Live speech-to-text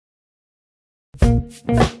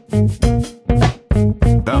The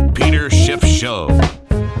Peter Schiff Show.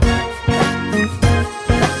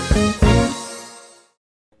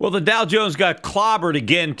 Well, the Dow Jones got clobbered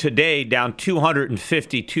again today, down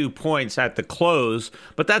 252 points at the close,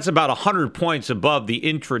 but that's about 100 points above the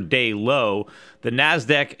intraday low. The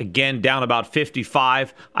Nasdaq, again, down about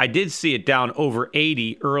 55. I did see it down over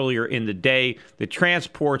 80 earlier in the day. The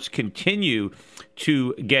transports continue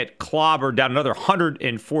to get clobbered, down another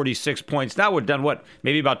 146 points. Now we've done what?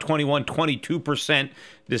 Maybe about 21, 22%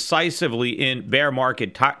 decisively in bear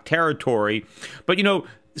market territory. But, you know,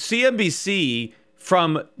 CNBC,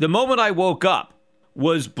 from the moment I woke up,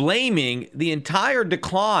 was blaming the entire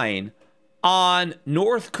decline on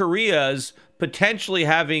North Korea's potentially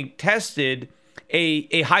having tested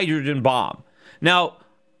a hydrogen bomb. Now,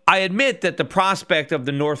 I admit that the prospect of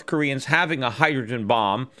the North Koreans having a hydrogen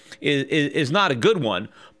bomb is not a good one,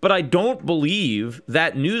 but I don't believe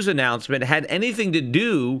that news announcement had anything to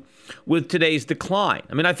do with today's decline.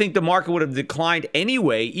 I mean, I think the market would have declined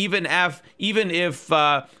anyway, even if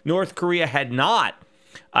North Korea had not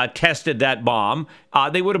tested that bomb.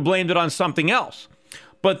 They would have blamed it on something else.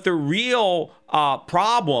 But the real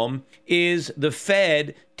problem is the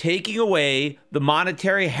Fed taking away the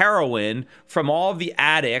monetary heroin from all of the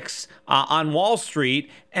addicts on Wall Street,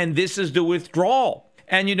 and this is the withdrawal.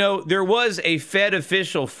 And, you know, there was a Fed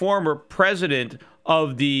official, former president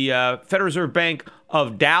of the Federal Reserve Bank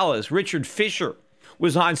of Dallas, Richard Fisher,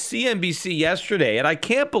 was on CNBC yesterday, and I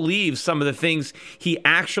can't believe some of the things he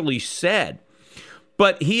actually said.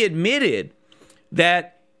 But he admitted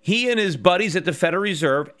that he and his buddies at the Federal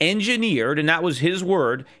Reserve engineered, and that was his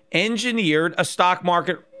word, engineered a stock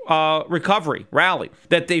market recovery rally,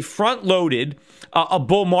 that they front-loaded a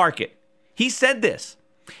bull market. He said this,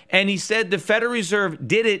 and he said the Federal Reserve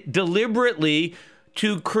did it deliberately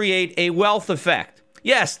to create a wealth effect.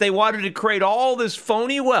 Yes, they wanted to create all this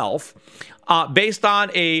phony wealth based on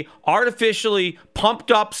a artificially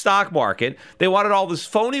pumped-up stock market. They wanted all this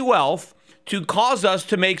phony wealth to cause us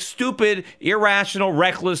to make stupid, irrational,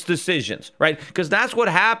 reckless decisions, right? Because that's what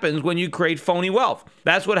happens when you create phony wealth.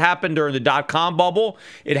 That's what happened during the dot-com bubble.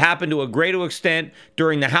 It happened to a greater extent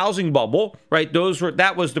during the housing bubble, right?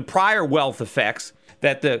 That was the prior wealth effects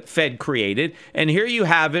that the Fed created. And here you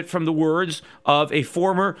have it from the words of a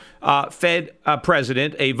former Fed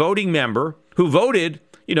president, a voting member who voted,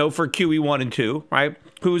 you know, for QE1 and 2, right?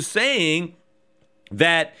 Who's saying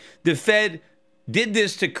that the Fed did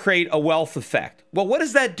this to create a wealth effect. Well, what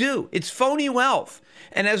does that do? It's phony wealth.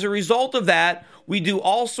 And as a result of that, we do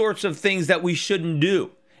all sorts of things that we shouldn't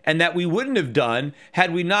do and that we wouldn't have done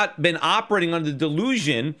had we not been operating under the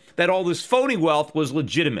delusion that all this phony wealth was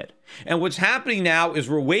legitimate. And what's happening now is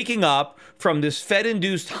we're waking up from this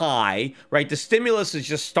Fed-induced high, right? The stimulus is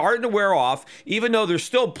just starting to wear off. Even though there's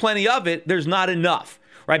still plenty of it, there's not enough,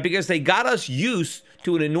 right? Because they got us used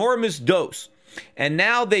to an enormous dose. And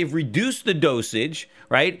now they've reduced the dosage,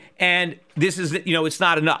 right? And this is, you know, it's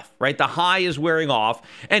not enough, right? The high is wearing off.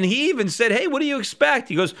 And he even said, hey, what do you expect?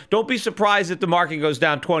 He goes, don't be surprised if the market goes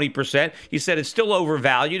down 20%. He said it's still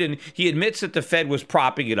overvalued. And he admits that the Fed was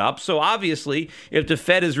propping it up. So obviously, if the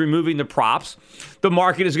Fed is removing the props, the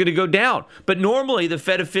market is going to go down. But normally, the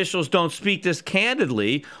Fed officials don't speak this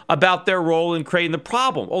candidly about their role in creating the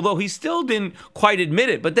problem, although he still didn't quite admit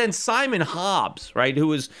it. But then Simon Hobbs, right, who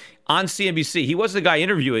was on CNBC, he wasn't the guy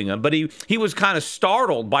interviewing him, but he was kind of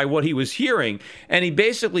startled by what he was hearing. And he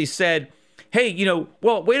basically said, hey, you know,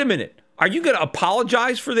 well, wait a minute. Are you going to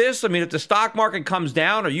apologize for this? I mean, if the stock market comes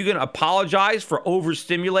down, are you going to apologize for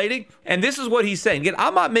overstimulating? And this is what he's saying. Again,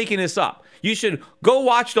 I'm not making this up. You should go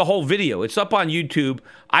watch the whole video. It's up on YouTube.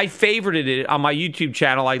 I favorited it on my YouTube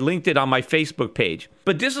channel. I linked it on my Facebook page.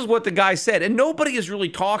 But this is what the guy said, and nobody is really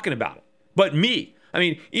talking about it but me. I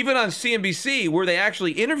mean, even on CNBC, where they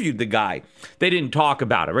actually interviewed the guy, they didn't talk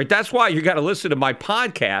about it, right? That's why you got to listen to my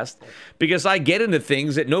podcast, because I get into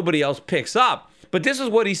things that nobody else picks up. But this is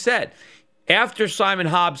what he said. After Simon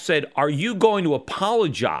Hobbs said, are you going to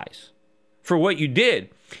apologize for what you did?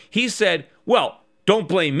 He said, well, don't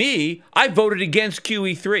blame me. I voted against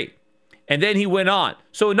QE3. And then he went on.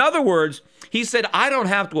 So in other words, he said, I don't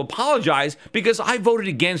have to apologize because I voted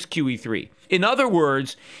against QE3. In other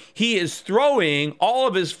words, he is throwing all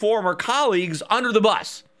of his former colleagues under the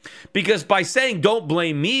bus. Because by saying, don't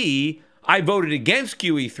blame me, I voted against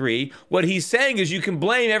QE3, what he's saying is you can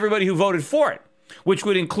blame everybody who voted for it, which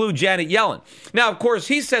would include Janet Yellen. Now, of course,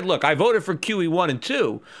 he said, look, I voted for QE1 and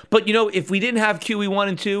 2, but, you know, if we didn't have QE1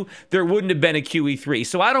 and 2, there wouldn't have been a QE3.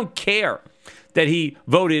 So I don't care that he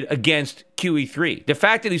voted against QE3. The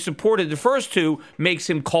fact that he supported the first two makes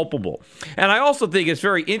him culpable. And I also think it's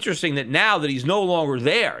very interesting that now that he's no longer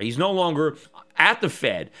there, he's no longer at the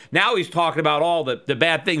Fed, now he's talking about all the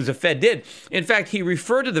bad things the Fed did. In fact, he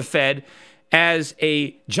referred to the Fed as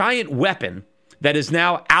a giant weapon that is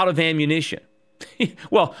now out of ammunition.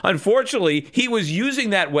 Well, unfortunately, he was using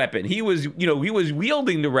that weapon. He was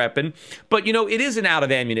wielding the weapon, but, it isn't out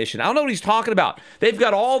of ammunition. I don't know what he's talking about. They've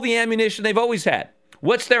got all the ammunition they've always had.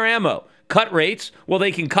 What's their ammo? Cut rates. Well,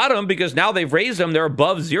 they can cut them because now they've raised them. They're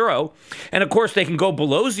above zero. And, of course, they can go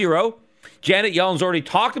below zero. Janet Yellen's already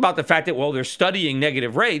talked about the fact that, well, they're studying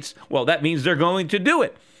negative rates. Well, that means they're going to do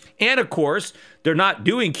it. And, of course, they're not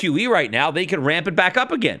doing QE right now. They can ramp it back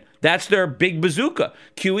up again. That's their big bazooka,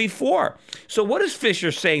 QE4. So what is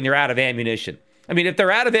Fisher saying they're out of ammunition? I mean, if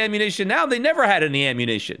they're out of ammunition now, they never had any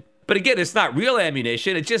ammunition. But again, it's not real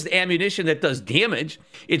ammunition. It's just ammunition that does damage.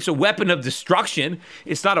 It's a weapon of destruction.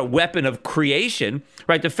 It's not a weapon of creation,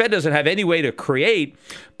 right? The Fed doesn't have any way to create,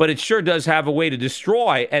 but it sure does have a way to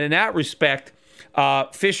destroy. And in that respect,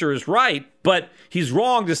 Fisher is right, but he's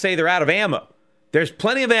wrong to say they're out of ammo. There's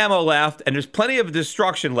plenty of ammo left, and there's plenty of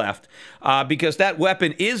destruction left because that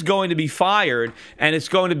weapon is going to be fired, and it's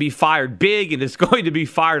going to be fired big, and it's going to be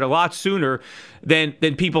fired a lot sooner than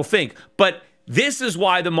people think. But this is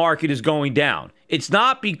why the market is going down. It's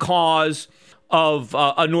not because of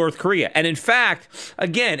North Korea. And in fact,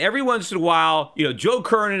 again, every once in a while, Joe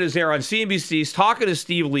Kernan is there on CNBC, he's talking to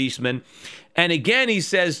Steve Leishman, and again, he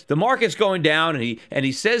says the market's going down, and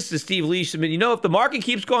he says to Steve Leishman, if the market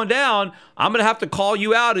keeps going down, I'm going to have to call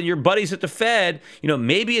you out and your buddies at the Fed.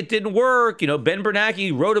 Maybe it didn't work. Ben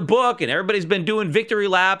Bernanke wrote a book, and everybody's been doing victory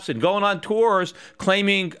laps and going on tours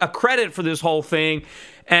claiming a credit for this whole thing.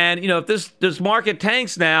 And, if this market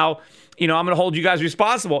tanks now, I'm going to hold you guys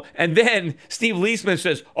responsible. And then Steve Leishman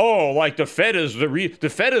says, the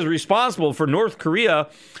Fed is responsible for North Korea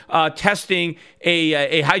testing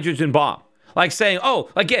a hydrogen bomb. Like saying,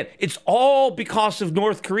 again, it's all because of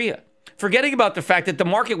North Korea. Forgetting about the fact that the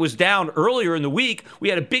market was down earlier in the week. We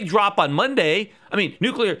had a big drop on Monday. I mean,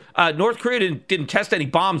 North Korea didn't test any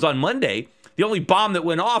bombs on Monday. The only bomb that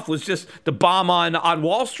went off was just the bomb on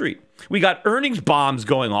Wall Street. We got earnings bombs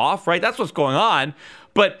going off, right? That's what's going on.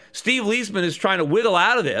 But Steve Leishman is trying to wiggle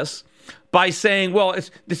out of this by saying, well,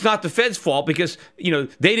 it's not the Fed's fault because,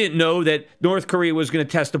 they didn't know that North Korea was going to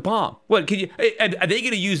test a bomb. What, are they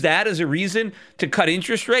going to use that as a reason to cut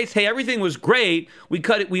interest rates? Hey, everything was great. We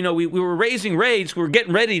cut it. We were raising rates. We were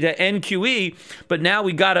getting ready to end QE, but now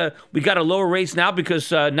we gotta lower rates now because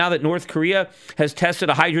now that North Korea has tested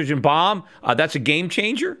a hydrogen bomb, that's a game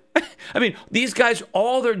changer. I mean, these guys,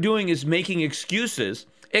 all they're doing is making excuses.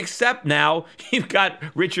 Except now you've got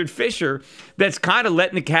Richard Fisher that's kind of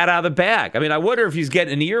letting the cat out of the bag. I mean, I wonder if he's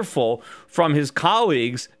getting an earful from his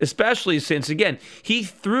colleagues, especially since, again, he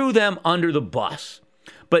threw them under the bus.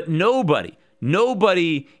 But nobody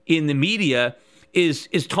in the media is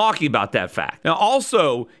talking about that fact. Now,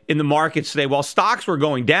 also in the markets today, while stocks were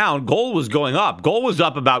going down, gold was going up. Gold was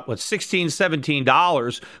up about, $16,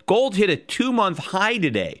 $17. Gold hit a 2-month high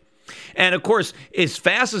today. And, of course, as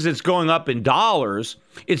fast as it's going up in dollars,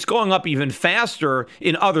 it's going up even faster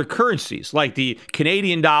in other currencies, like the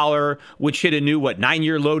Canadian dollar, which hit a new,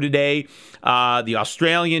 9-year low today, the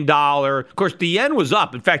Australian dollar. Of course, the yen was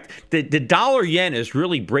up. In fact, the dollar yen is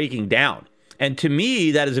really breaking down. And to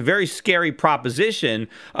me, that is a very scary proposition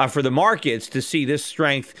for the markets to see this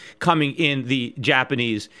strength coming in the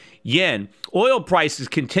Japanese yen. Oil prices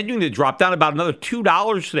continuing to drop down about another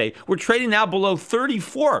 $2 today. We're trading now below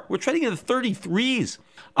 34. We're trading in the 33s.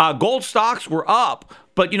 Gold stocks were up,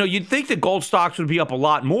 but you'd think that gold stocks would be up a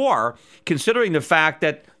lot more, considering the fact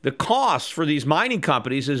that the cost for these mining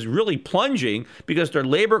companies is really plunging because their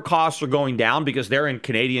labor costs are going down because they're in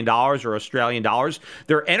Canadian dollars or Australian dollars.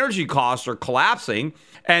 Their energy costs are collapsing,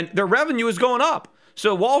 and their revenue is going up.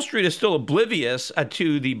 So Wall Street is still oblivious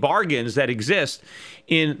to the bargains that exist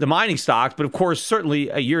in the mining stocks. But of course, certainly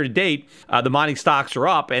a year to date, the mining stocks are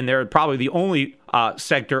up, and they're probably the only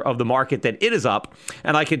sector of the market that it is up.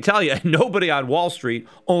 And I can tell you, nobody on Wall Street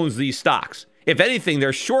owns these stocks. If anything,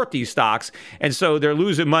 they're short these stocks, and so they're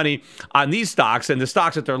losing money on these stocks, and the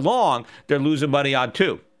stocks that they're long, they're losing money on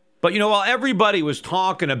too. But, while everybody was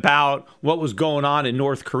talking about what was going on in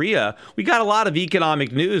North Korea, we got a lot of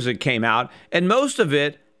economic news that came out, and most of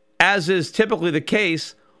it, as is typically the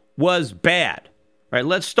case, was bad. All right,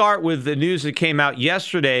 let's start with the news that came out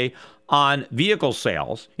yesterday on vehicle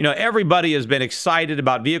sales. Everybody has been excited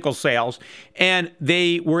about vehicle sales, and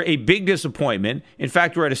they were a big disappointment. In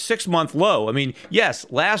fact, we're at a 6-month low. I mean, yes,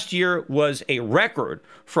 last year was a record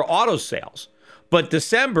for auto sales, But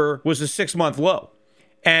December was a 6-month low.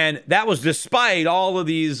 And that was despite all of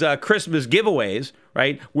these Christmas giveaways,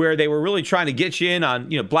 right, where they were really trying to get you in on,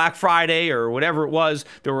 Black Friday or whatever it was.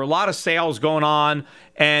 There were a lot of sales going on,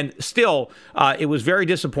 and still, it was very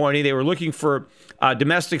disappointing. They were looking for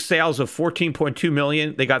domestic sales of 14.2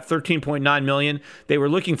 million. They got 13.9 million. They were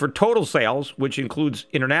looking for total sales, which includes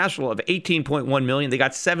international, of 18.1 million. They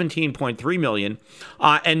got 17.3 million.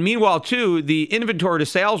 And meanwhile, too, the inventory to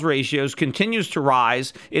sales ratios continues to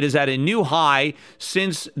rise. It is at a new high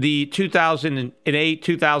since the 2008,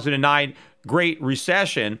 2009 Great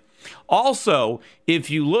Recession. Also, if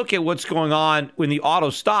you look at what's going on in the auto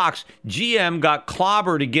stocks, GM got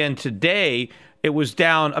clobbered again today. It was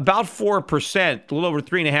down about 4%, a little over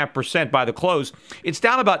 3.5% by the close. It's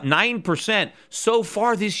down about 9% so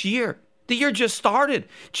far this year. The year just started.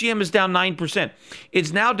 GM is down 9%.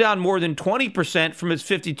 It's now down more than 20% from its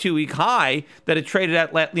 52-week high that it traded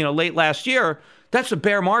at late last year. That's a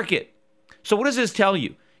bear market. So what does this tell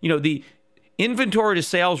you? The inventory to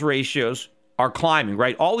sales ratios are climbing,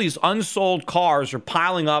 right? All these unsold cars are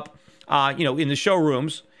piling up, in the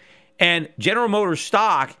showrooms, and General Motors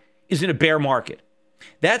stock is in a bear market.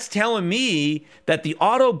 That's telling me that the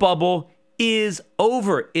auto bubble is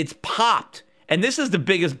over. It's popped. And this is the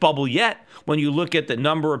biggest bubble yet when you look at the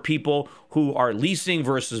number of people who are leasing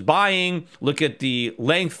versus buying, look at the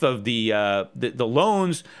length of the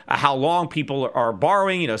loans, how long people are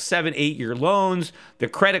borrowing, 7-8 year loans, the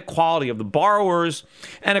credit quality of the borrowers.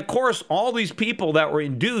 And of course, all these people that were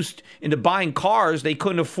induced into buying cars they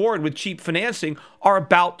couldn't afford with cheap financing are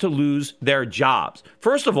about to lose their jobs.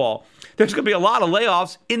 First of all, there's going to be a lot of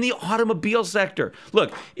layoffs in the automobile sector.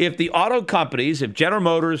 Look, if the auto companies, if General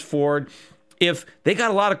Motors, Ford, if they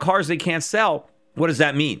got a lot of cars they can't sell, what does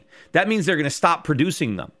that mean? That means they're going to stop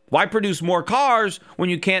producing them. Why produce more cars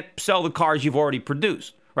when you can't sell the cars you've already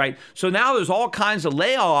produced, right? So now there's all kinds of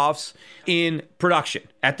layoffs in production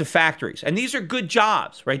at the factories. And these are good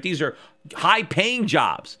jobs, right? These are high-paying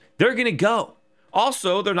jobs. They're going to go.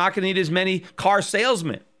 Also, they're not going to need as many car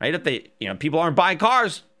salesmen, right? If people aren't buying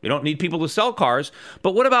cars, we don't need people to sell cars.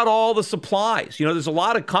 But what about all the supplies? There's a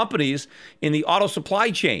lot of companies in the auto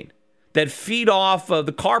supply chain that feed off of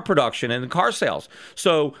the car production and the car sales.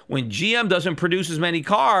 So when GM doesn't produce as many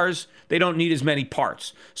cars, they don't need as many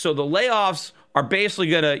parts. So the layoffs are basically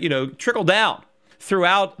going to, trickle down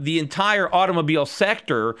throughout the entire automobile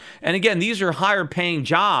sector. And again, these are higher paying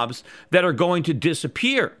jobs that are going to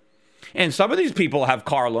disappear. And some of these people have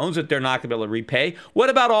car loans that they're not going to be able to repay. What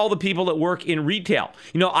about all the people that work in retail?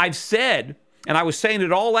 I've said, and I was saying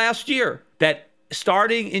it all last year, that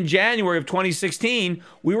starting in January of 2016,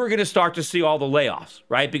 we were going to start to see all the layoffs,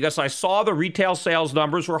 right? Because I saw the retail sales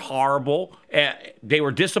numbers were horrible. They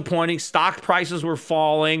were disappointing. Stock prices were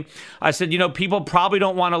falling. I said, people probably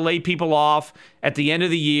don't want to lay people off at the end of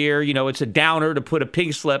the year. It's a downer to put a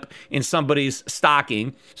pig slip in somebody's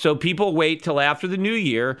stocking. So people wait till after the new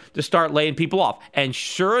year to start laying people off. And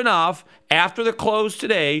sure enough, after the close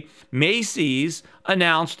today, Macy's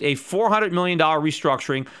announced a $400 million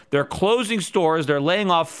restructuring. They're closing stores. They're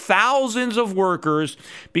laying off thousands of workers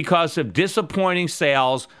because of disappointing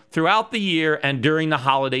sales throughout the year and during the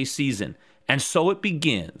holiday season. And so it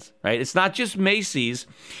begins, right? It's not just Macy's.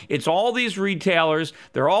 It's all these retailers.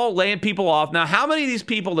 They're all laying people off. Now, how many of these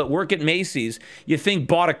people that work at Macy's you think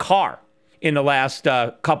bought a car in the last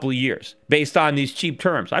couple of years based on these cheap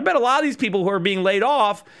terms? I bet a lot of these people who are being laid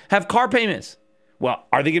off have car payments. Well,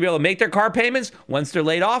 are they going to be able to make their car payments once they're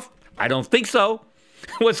laid off? I don't think so.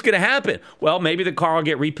 What's going to happen? Well, maybe the car will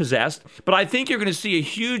get repossessed, but I think you're going to see a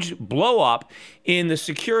huge blow up in the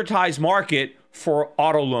securitized market for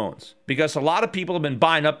auto loans because a lot of people have been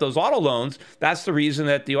buying up those auto loans. That's the reason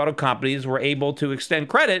that the auto companies were able to extend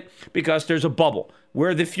credit because there's a bubble.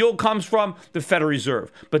 Where the fuel comes from, the Federal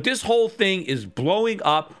Reserve. But this whole thing is blowing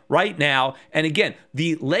up right now. And again,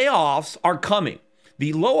 the layoffs are coming.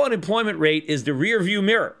 The low unemployment rate is the rear view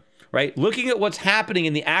mirror, right? Looking at what's happening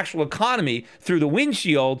in the actual economy through the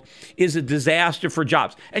windshield is a disaster for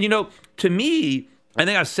jobs. And to me, I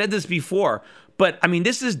think I've said this before, but I mean,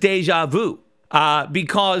 this is deja vu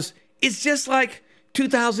because it's just like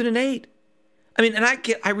 2008. I mean, and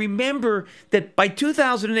I remember that by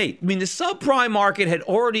 2008, I mean, the subprime market had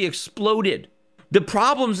already exploded. The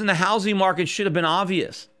problems in the housing market should have been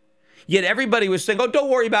obvious. Yet everybody was saying, oh, don't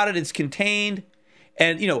worry about it. It's contained.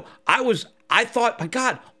 And, I I thought, my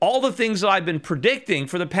God, all the things that I've been predicting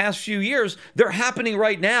for the past few years, they're happening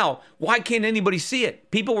right now. Why can't anybody see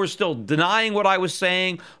it? People were still denying what I was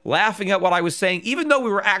saying, laughing at what I was saying, even though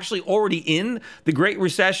we were actually already in the Great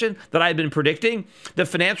Recession that I had been predicting. The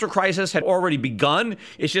financial crisis had already begun.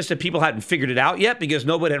 It's just that people hadn't figured it out yet because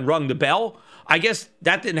nobody had rung the bell. I guess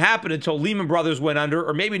that didn't happen until Lehman Brothers went under,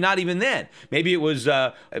 or maybe not even then. Maybe it was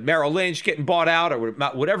Merrill Lynch getting bought out, or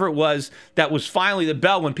whatever it was. That was finally the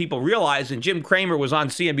bell when people realized, and Jim Cramer was on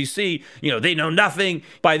CNBC, they know nothing.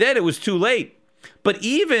 By then, it was too late. But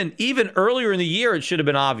even earlier in the year, it should have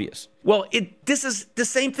been obvious. Well, this is the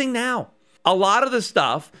same thing now. A lot of the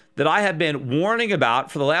stuff that I have been warning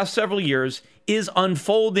about for the last several years is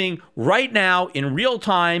unfolding right now in real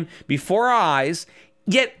time before our eyes,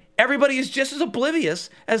 yet everybody is just as oblivious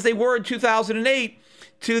as they were in 2008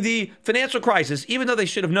 to the financial crisis, even though they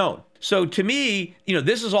should have known. So to me,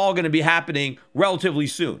 this is all going to be happening relatively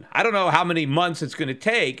soon. I don't know how many months it's going to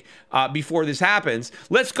take before this happens.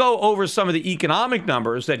 Let's go over some of the economic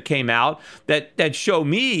numbers that came out that show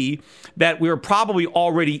me that we're probably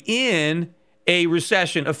already in a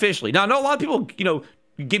recession officially. Now, I know a lot of people,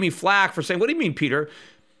 give me flack for saying, what do you mean, Peter?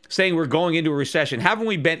 Saying we're going into a recession. Haven't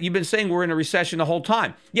we been? You've been saying we're in a recession the whole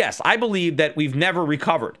time. Yes, I believe that we've never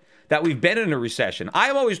recovered, that we've been in a recession.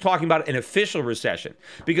 I'm always talking about an official recession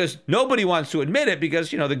because nobody wants to admit it because,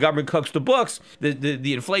 the government cooks the books.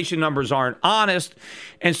 The inflation numbers aren't honest.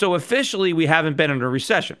 And so officially, we haven't been in a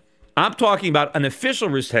recession. I'm talking about an official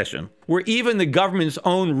recession where even the government's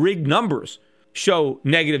own rigged numbers show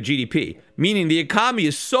negative GDP, meaning the economy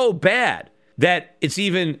is so bad that it's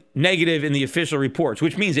even negative in the official reports,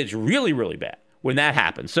 which means it's really, really bad when that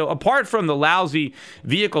happens. So apart from the lousy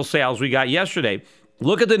vehicle sales we got yesterday,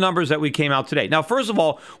 look at the numbers that we came out today. Now, first of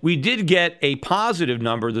all, we did get a positive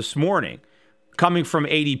number this morning coming from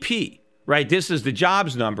ADP, right? This is the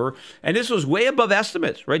jobs number, and this was way above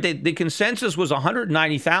estimates, right? The consensus was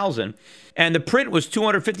 190,000, and the print was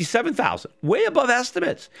 257,000, way above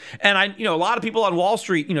estimates. And a lot of people on Wall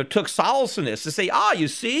Street, took solace in this to say, you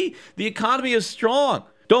see, the economy is strong.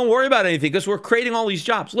 Don't worry about anything because we're creating all these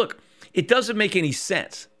jobs. Look, it doesn't make any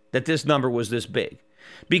sense that this number was this big.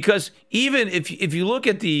 Because even if you look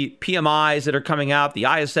at the PMIs that are coming out, the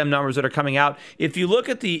ISM numbers that are coming out, if you look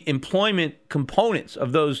at the employment components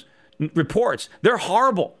of those reports, they're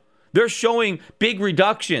horrible. They're showing big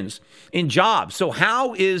reductions in jobs. So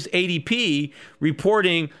how is ADP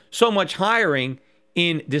reporting so much hiring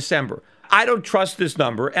in December? I don't trust this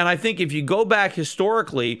number. And I think if you go back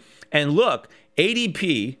historically and look,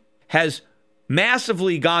 ADP has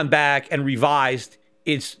massively gone back and revised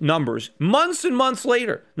its numbers months and months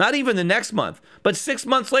later, not even the next month, but 6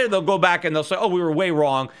 months later, they'll go back and they'll say, we were way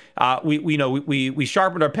wrong. We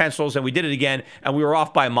sharpened our pencils and we did it again and we were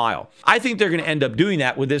off by a mile. I think they're going to end up doing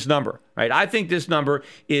that with this number, right? I think this number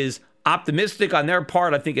is optimistic on their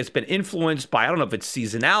part. I think it's been influenced by, I don't know if it's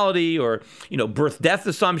seasonality or, birth death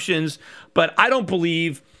assumptions, but I don't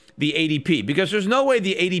believe the ADP because there's no way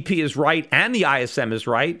the ADP is right and the ISM is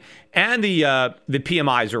right and the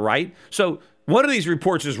PMIs are right. So one of these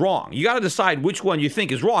reports is wrong. You got to decide which one you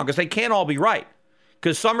think is wrong because they can't all be right.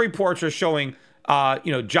 Because some reports are showing,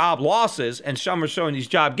 job losses and some are showing these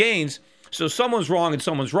job gains. So someone's wrong and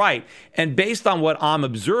someone's right. And based on what I'm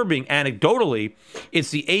observing anecdotally,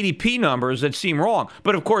 it's the ADP numbers that seem wrong.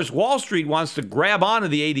 But of course, Wall Street wants to grab onto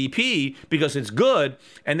the ADP because it's good,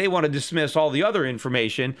 and they want to dismiss all the other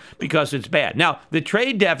information because it's bad. Now, the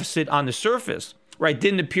trade deficit on the surface, right,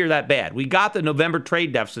 didn't appear that bad. We got the November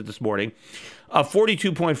trade deficit this morning of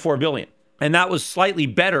 $42.4 billion. And that was slightly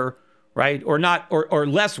better, right, or not, or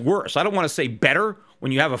less worse. I don't want to say better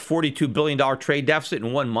when you have a $42 billion trade deficit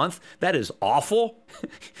in 1 month. That is awful.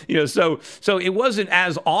 So it wasn't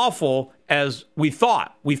as awful as we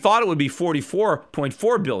thought. We thought it would be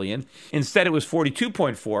 $44.4 billion. Instead, it was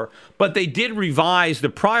 $42.4. But they did revise the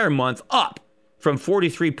prior month up from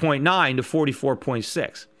 43.9 to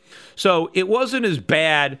 44.6. So it wasn't as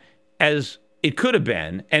bad as it could have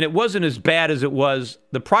been, and it wasn't as bad as it was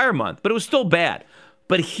the prior month, but it was still bad.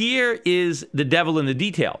 But here is the devil in the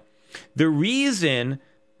detail. The reason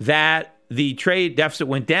that the trade deficit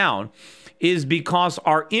went down is because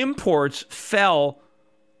our imports fell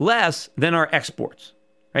less than our exports,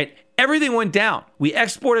 right? Everything went down. We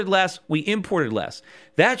exported less, we imported less.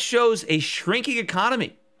 That shows a shrinking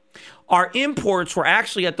economy. Our imports were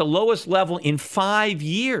actually at the lowest level in 5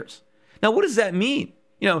 years. Now, what does that mean?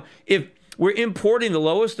 If we're importing the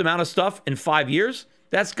lowest amount of stuff in 5 years,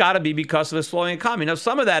 that's got to be because of the slowing economy. Now,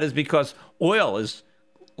 some of that is because oil is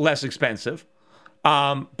less expensive.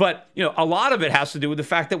 But a lot of it has to do with the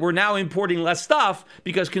fact that we're now importing less stuff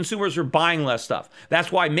because consumers are buying less stuff.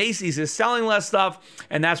 That's why Macy's is selling less stuff,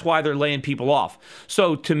 and that's why they're laying people off.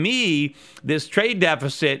 So to me, this trade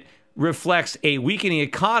deficit reflects a weakening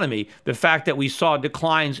economy, the fact that we saw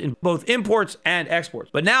declines in both imports and exports.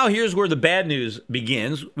 But now here's where the bad news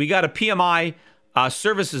begins. We got a PMI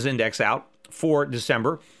services index out for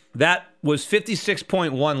December. That was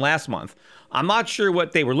 56.1 last month. I'm not sure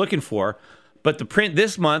what they were looking for, but the print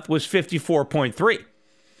this month was 54.3.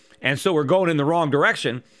 And so we're going in the wrong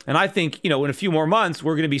direction. And I think, in a few more months,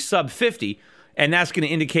 we're going to be sub 50. And that's going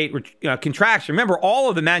to indicate contraction. Remember, all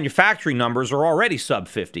of the manufacturing numbers are already sub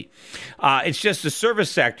 50. It's just the service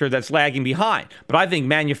sector that's lagging behind. But I think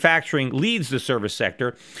manufacturing leads the service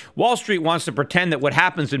sector. Wall Street wants to pretend that what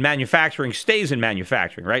happens in manufacturing stays in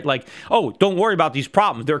manufacturing, right? Like, oh, don't worry about these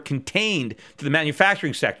problems. They're contained to the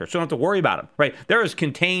manufacturing sector, so don't have to worry about them, right? They're as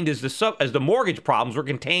contained as the mortgage problems were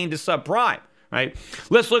contained to subprime, right?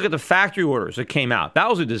 Let's look at the factory orders that came out. That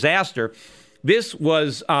was a disaster. This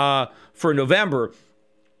was for November.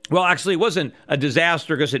 Well, actually, it wasn't a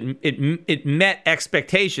disaster because it met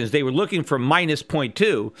expectations. They were looking for minus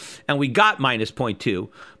 0.2, and we got minus 0.2.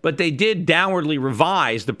 But they did downwardly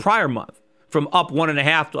revise the prior month from up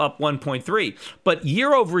 1.5 to up 1.3. But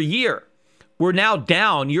year over year, we're now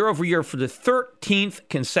down year over year for the 13th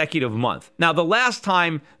consecutive month. Now, the last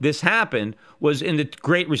time this happened was in the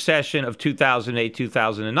Great Recession of 2008,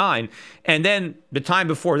 2009. And then the time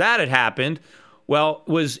before that had happened, well,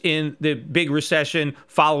 was in the big recession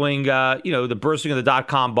following, the bursting of the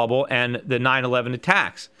dot-com bubble and the 9/11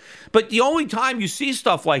 attacks. But the only time you see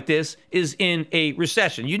stuff like this is in a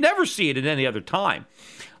recession. You never see it at any other time.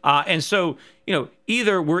 And so,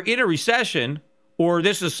 either we're in a recession or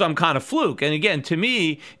this is some kind of fluke. And again, to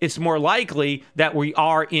me, it's more likely that we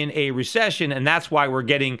are in a recession, and that's why we're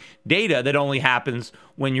getting data that only happens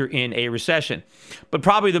when you're in a recession. But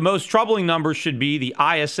probably the most troubling number should be the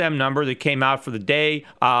ISM number that came out for the day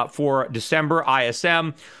for December.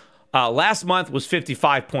 ISM last month was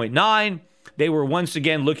 55.9. They were once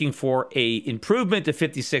again looking for a improvement to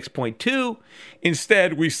 56.2.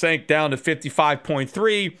 Instead, we sank down to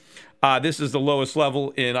 55.3. This is the lowest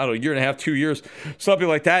level in, a year and a half, 2 years, something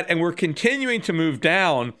like that. And we're continuing to move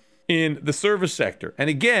down in the service sector. And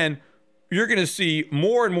again, you're going to see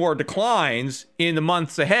more and more declines in the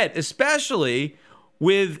months ahead, especially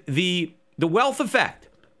with the wealth effect,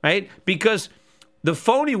 right? Because the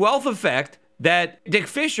phony wealth effect that Dick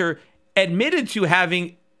Fisher admitted to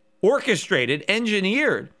having orchestrated,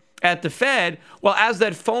 engineered at the Fed, well, as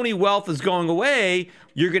that phony wealth is going away,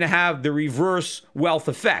 you're going to have the reverse wealth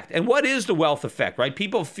effect. And what is the wealth effect, right?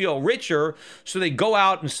 People feel richer, so they go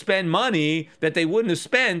out and spend money that they wouldn't have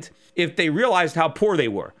spent if they realized how poor they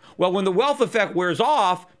were. Well, when the wealth effect wears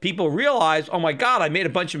off, people realize, oh my God, I made a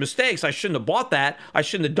bunch of mistakes. I shouldn't have bought that. I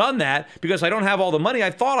shouldn't have done that because I don't have all the money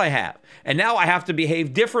I thought I have. And now I have to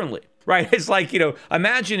behave differently, right? It's like,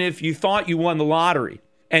 imagine if you thought you won the lottery.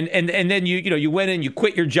 And then you went in, you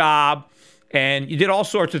quit your job, and you did all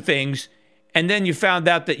sorts of things, and then you found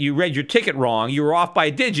out that you read your ticket wrong. You were off by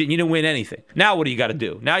a digit, and you didn't win anything. Now what do you got to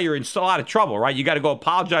do? Now you're in a lot of trouble, right? You got to go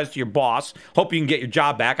apologize to your boss, hope you can get your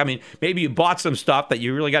job back. I mean, maybe you bought some stuff that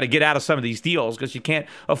you really got to get out of some of these deals because you can't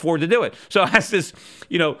afford to do it. So as this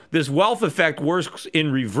wealth effect works in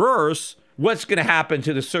reverse, what's going to happen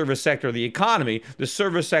to the service sector of the economy? The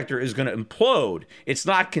service sector is going to implode. It's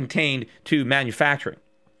not contained to manufacturing.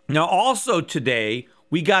 Now, also today,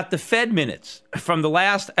 we got the Fed minutes from the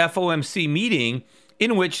last FOMC meeting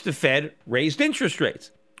in which the Fed raised interest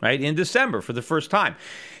rates, right, in December for the first time.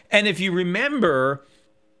 And if you remember,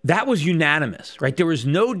 that was unanimous, right? There was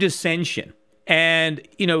no dissension. And,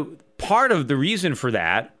 part of the reason for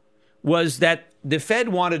that was that the Fed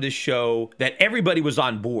wanted to show that everybody was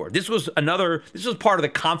on board. This was part of the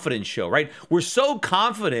confidence show, right? We're so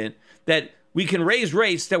confident that we can raise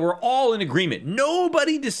rates that we're all in agreement.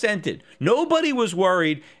 Nobody dissented. Nobody was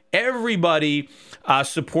worried. Everybody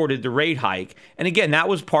supported the rate hike. And again, that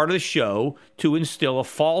was part of the show to instill a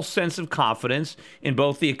false sense of confidence in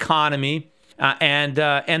both the economy and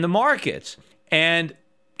the markets. And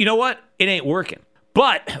you know what? It ain't working.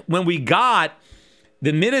 But when we got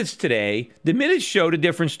the minutes today, the minutes showed a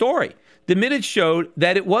different story. The minutes showed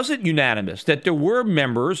that it wasn't unanimous, that there were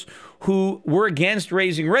members who were against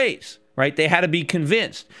raising rates. Right? They had to be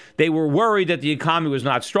convinced. They were worried that the economy was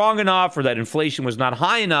not strong enough or that inflation was not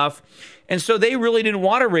high enough. And so they really didn't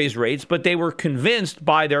want to raise rates, but they were convinced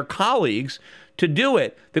by their colleagues to do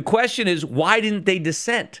it. The question is, why didn't they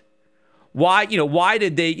dissent? Why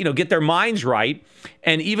did they, get their minds right?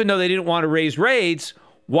 And even though they didn't want to raise rates,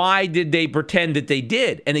 why did they pretend that they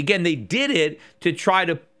did? And again, they did it to try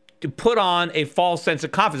to put on a false sense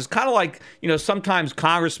of confidence. It's kind of like, sometimes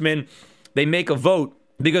congressmen, they make a vote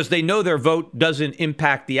because they know their vote doesn't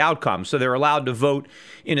impact the outcome. So they're allowed to vote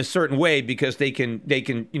in a certain way because they can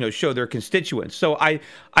show their constituents. So I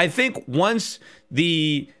think once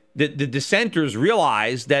the dissenters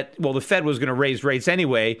realized that, well, the Fed was going to raise rates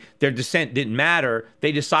anyway, their dissent didn't matter.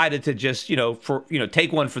 They decided to just,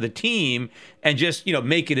 take one for the team and just,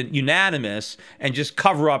 make it unanimous and just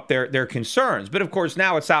cover up their concerns. But of course,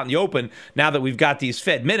 now it's out in the open now that we've got these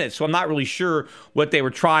Fed minutes. So I'm not really sure what they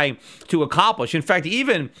were trying to accomplish. In fact,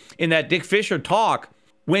 even in that Dick Fisher talk,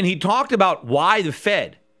 when he talked about why the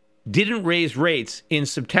Fed didn't raise rates in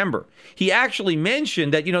September, he actually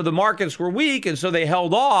mentioned that, the markets were weak and so they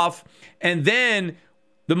held off, and then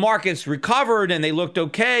the markets recovered and they looked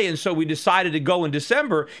okay, and so we decided to go in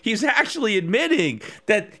December. He's actually admitting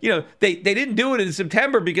that, they didn't do it in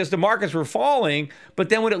September because the markets were falling, but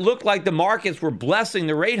then when it looked like the markets were blessing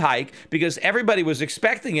the rate hike because everybody was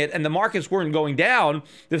expecting it and the markets weren't going down,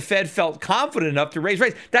 the Fed felt confident enough to raise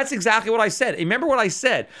rates. That's exactly what I said. Remember what I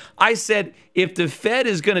said? I said, if the Fed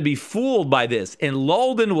is going to be fooled by this and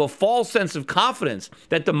lulled into a false sense of confidence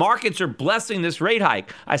that the markets are blessing this rate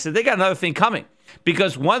hike, I said, they got another thing coming.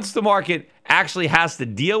 Because once the market actually has to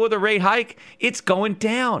deal with a rate hike, it's going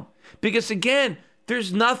down. Because again,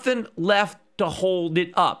 there's nothing left to hold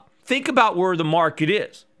it up. Think about where the market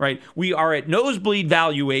is, right? We are at nosebleed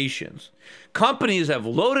valuations. Companies have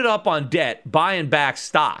loaded up on debt, buying back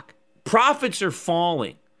stock. Profits are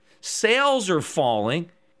falling. Sales are falling.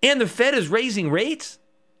 And the Fed is raising rates?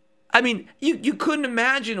 I mean, you couldn't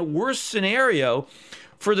imagine a worse scenario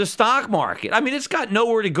for the stock market. I mean, it's got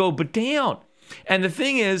nowhere to go but down. And the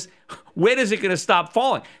thing is, when is it going to stop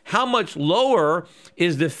falling? How much lower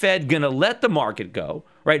is the Fed going to let the market go,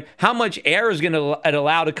 right? How much air is going to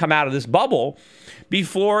allow to come out of this bubble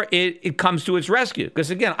before it comes to its rescue? Because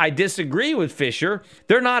again, I disagree with Fisher.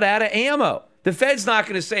 They're not out of ammo. The Fed's not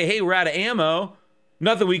going to say, hey, we're out of ammo.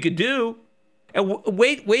 Nothing we could do. And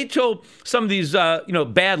wait till some of these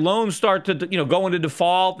bad loans start to go into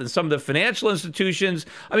default, and some of the financial institutions.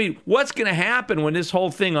 I mean, what's going to happen when this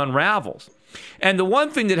whole thing unravels? And the one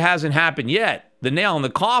thing that hasn't happened yet, the nail in the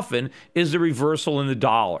coffin, is the reversal in the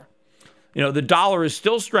dollar. The dollar is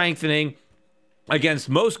still strengthening against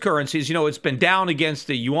most currencies. It's been down against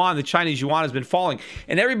the yuan. The Chinese yuan has been falling.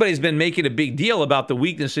 And everybody's been making a big deal about the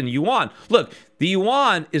weakness in the yuan. Look, the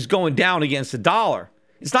yuan is going down against the dollar.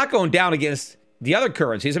 It's not going down against the other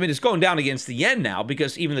currencies. I mean, it's going down against the yen now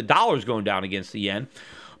because even the dollar is going down against the yen.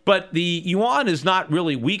 But the yuan is not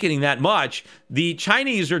really weakening that much. The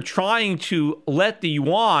Chinese are trying to let the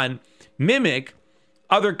yuan mimic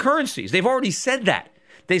other currencies. They've already said that.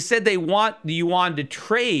 They said they want the yuan to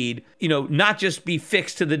trade, not just be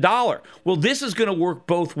fixed to the dollar. Well, this is going to work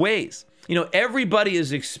both ways. Everybody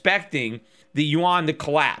is expecting the yuan to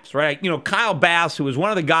collapse, right? Kyle Bass, who was one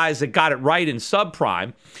of the guys that got it right in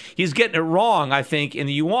subprime, he's getting it wrong, I think, in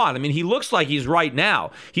the yuan. I mean, he looks like he's right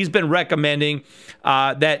now. He's been recommending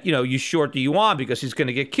that, you short the yuan because he's going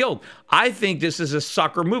to get killed. I think this is a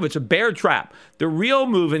sucker move. It's a bear trap. The real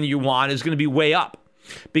move in the yuan is going to be way up,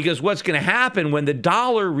 because what's going to happen when the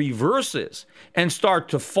dollar reverses and start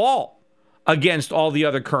to fall against all the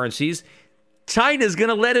other currencies, China's going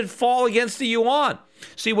to let it fall against the yuan.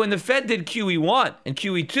 See, when the Fed did QE1 and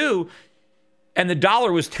QE2, and the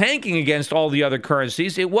dollar was tanking against all the other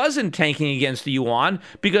currencies, it wasn't tanking against the yuan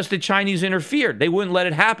because the Chinese interfered. They wouldn't let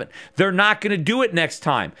it happen. They're not going to do it next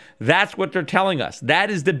time. That's what they're telling us. That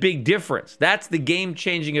is the big difference. That's the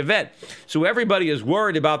game-changing event. So everybody is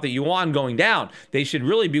worried about the yuan going down. They should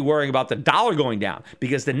really be worrying about the dollar going down,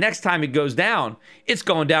 because the next time it goes down, it's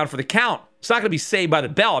going down for the count. It's not going to be saved by the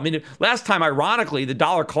bell. I mean, last time, ironically, the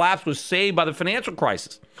dollar collapse was saved by the financial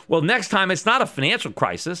crisis. Well, next time, it's not a financial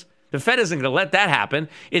crisis. The Fed isn't going to let that happen.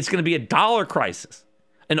 It's going to be a dollar crisis.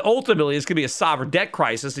 And ultimately, it's going to be a sovereign debt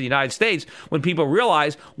crisis in the United States when people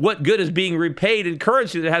realize what good is being repaid in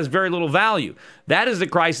currency that has very little value. That is the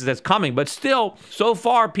crisis that's coming. But still, so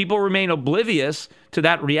far, people remain oblivious to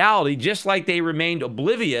that reality, just like they remained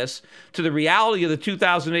oblivious to the reality of the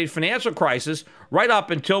 2008 financial crisis right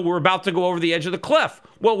up until we're about to go over the edge of the cliff.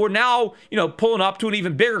 Well, we're now, pulling up to an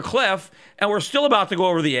even bigger cliff, and we're still about to go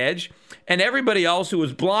over the edge. And everybody else who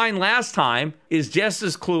was blind last time is just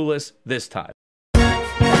as clueless this time.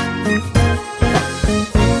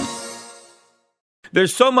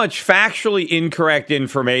 There's so much factually incorrect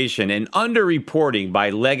information and underreporting by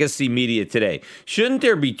legacy media today. Shouldn't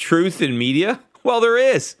there be truth in media? Well, there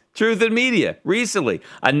is. Truth in Media, recently.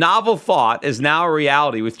 A novel thought is now a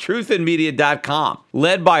reality with truthinmedia.com.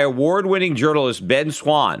 Led by award-winning journalist Ben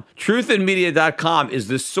Swan, truthinmedia.com is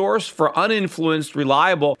the source for uninfluenced,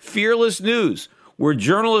 reliable, fearless news, where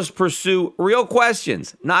journalists pursue real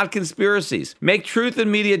questions, not conspiracies. Make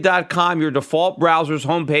truthinmedia.com your default browser's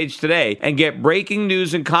homepage today and get breaking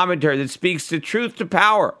news and commentary that speaks the truth to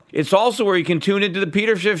power. It's also where you can tune into the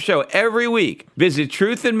Peter Schiff Show every week. Visit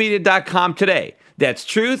truthinmedia.com today. That's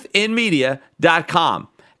truthinmedia.com.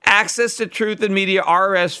 Access to Truth in Media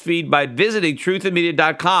RSS feed by visiting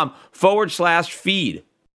truthinmedia.com/feed.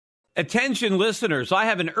 Attention listeners, I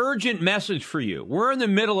have an urgent message for you. We're in the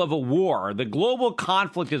middle of a war. The global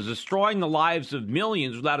conflict is destroying the lives of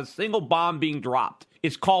millions without a single bomb being dropped.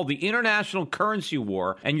 It's called the International Currency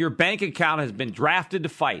War, and your bank account has been drafted to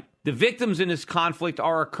fight. The victims in this conflict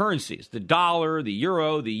are our currencies, the dollar, the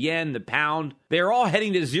euro, the yen, the pound. They are all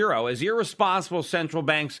heading to zero as irresponsible central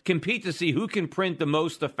banks compete to see who can print the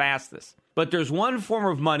most the fastest. But there's one form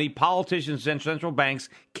of money politicians and central banks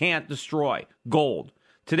can't destroy: gold.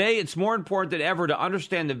 Today, it's more important than ever to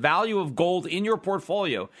understand the value of gold in your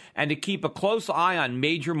portfolio and to keep a close eye on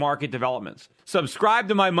major market developments. Subscribe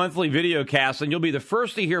to my monthly videocast and you'll be the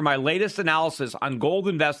first to hear my latest analysis on gold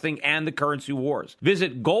investing and the currency wars.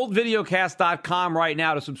 Visit goldvideocast.com right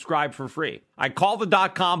now to subscribe for free. I call the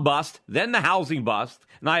dot-com bust, then the housing bust,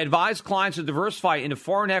 and I advise clients to diversify into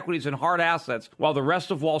foreign equities and hard assets while the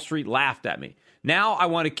rest of Wall Street laughed at me. Now I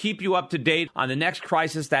want to keep you up to date on the next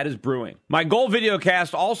crisis that is brewing. My Gold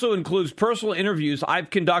Videocast also includes personal interviews I've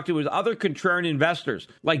conducted with other contrarian investors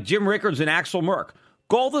like Jim Rickards and Axel Merck.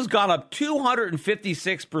 Gold has gone up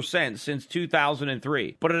 256% since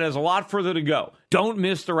 2003, but it has a lot further to go. Don't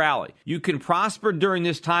miss the rally. You can prosper during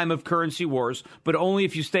this time of currency wars, but only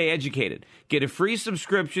if you stay educated. Get a free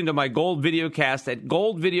subscription to my Gold Videocast at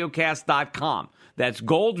goldvideocast.com. That's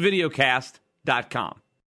goldvideocast.com.